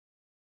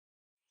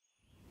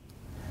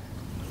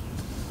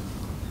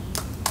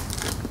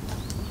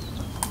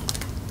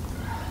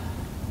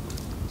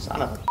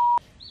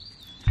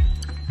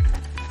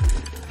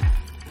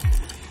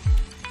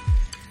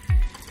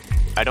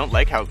I don't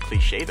like how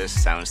cliche this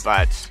sounds,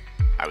 but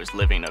I was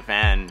living in a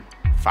van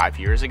 5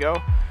 years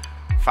ago.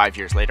 5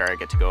 years later, I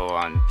get to go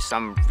on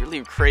some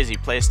really crazy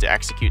place to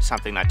execute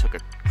something that took a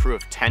crew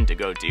of 10 to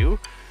go do.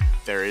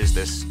 There is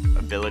this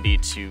ability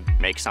to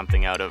make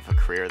something out of a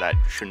career that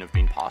shouldn't have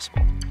been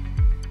possible.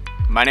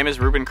 My name is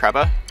Reuben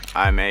Krabbe.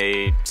 I'm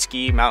a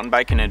ski, mountain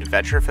bike, and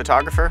adventure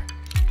photographer.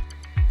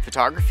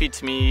 Photography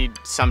to me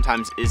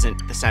sometimes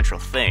isn't the central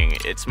thing.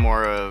 It's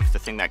more of the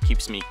thing that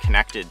keeps me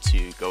connected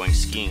to going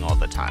skiing all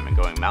the time and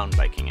going mountain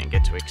biking and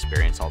get to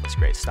experience all this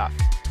great stuff.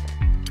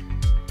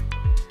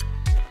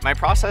 My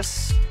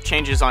process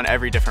changes on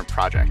every different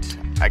project.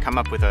 I come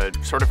up with a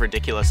sort of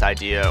ridiculous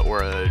idea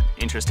or an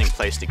interesting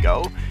place to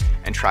go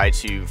and try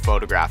to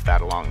photograph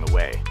that along the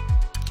way.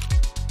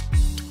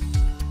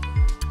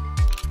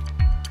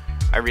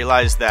 I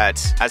realized that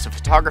as a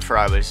photographer,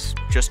 I was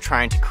just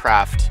trying to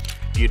craft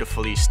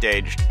beautifully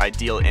staged,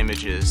 ideal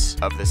images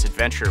of this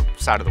adventure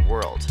side of the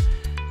world,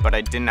 but I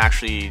didn't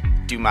actually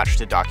do much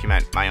to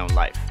document my own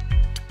life.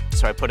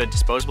 So I put a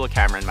disposable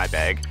camera in my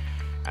bag,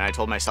 and I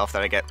told myself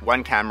that I get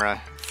one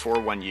camera for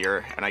 1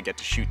 year, and I get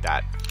to shoot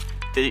that.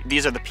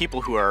 These are the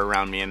people who are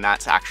around me, and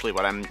that's actually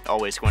what I'm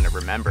always going to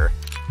remember.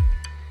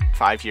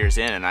 5 years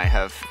in, and I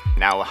have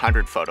now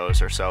 100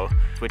 photos or so,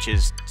 which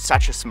is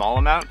such a small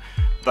amount,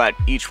 but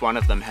each one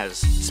of them has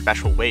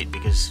special weight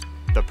because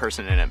the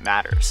person in it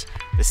matters.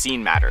 The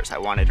scene matters. I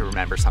wanted to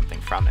remember something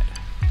from it.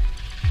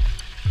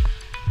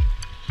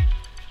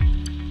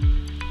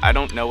 I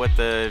don't know what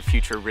the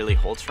future really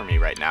holds for me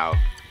right now.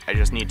 I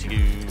just need to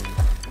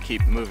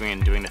keep moving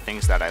and doing the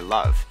things that I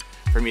love.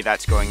 For me,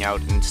 that's going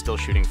out and still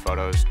shooting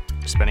photos,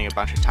 spending a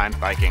bunch of time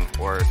biking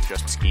or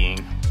just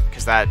skiing,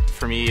 because that,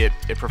 for me,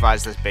 it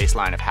provides this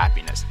baseline of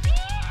happiness.